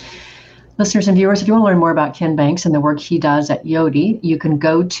 Listeners and viewers, if you want to learn more about Ken Banks and the work he does at Yoti, you can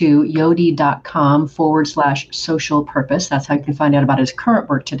go to yoti.com/social purpose. That's how you can find out about his current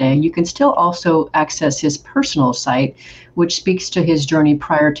work today. You can still also access his personal site, which speaks to his journey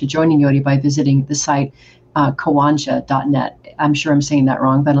prior to joining Yoti, by visiting the site kawanja.net. I'm sure I'm saying that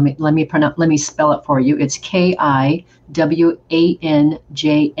wrong, but let me spell it for you. It's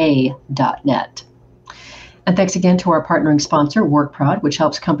KIWANJA.net. And thanks again to our partnering sponsor, WorkProd, which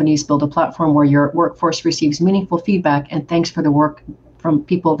helps companies build a platform where your workforce receives meaningful feedback, and thanks for the work from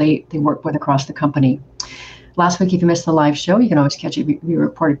people they work with across the company. Last week, if you missed the live show, you can always catch a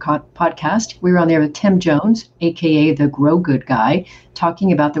re-recorded podcast. We were on there with Tim Jones, a.k.a. the Grow Good Guy,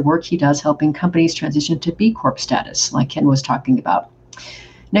 talking about the work he does helping companies transition to B Corp status, like Ken was talking about.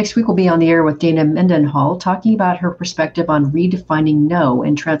 Next week, we'll be on the air with Dana Mendenhall, talking about her perspective on redefining no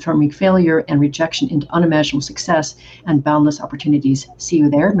and transforming failure and rejection into unimaginable success and boundless opportunities. See you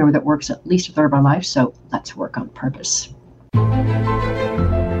there. Remember that work's at least a third of our life, so let's work on purpose.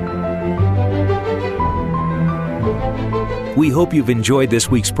 We hope you've enjoyed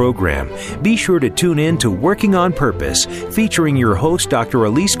this week's program. Be sure to tune in to Working on Purpose, featuring your host, Dr.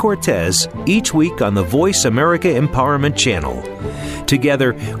 Elise Cortez, each week on the Voice America Empowerment Channel.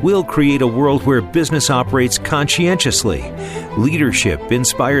 Together, we'll create a world where business operates conscientiously, leadership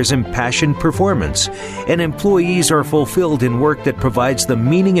inspires impassioned performance, and employees are fulfilled in work that provides the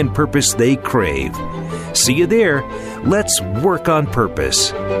meaning and purpose they crave. See you there. Let's work on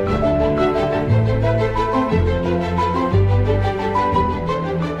purpose.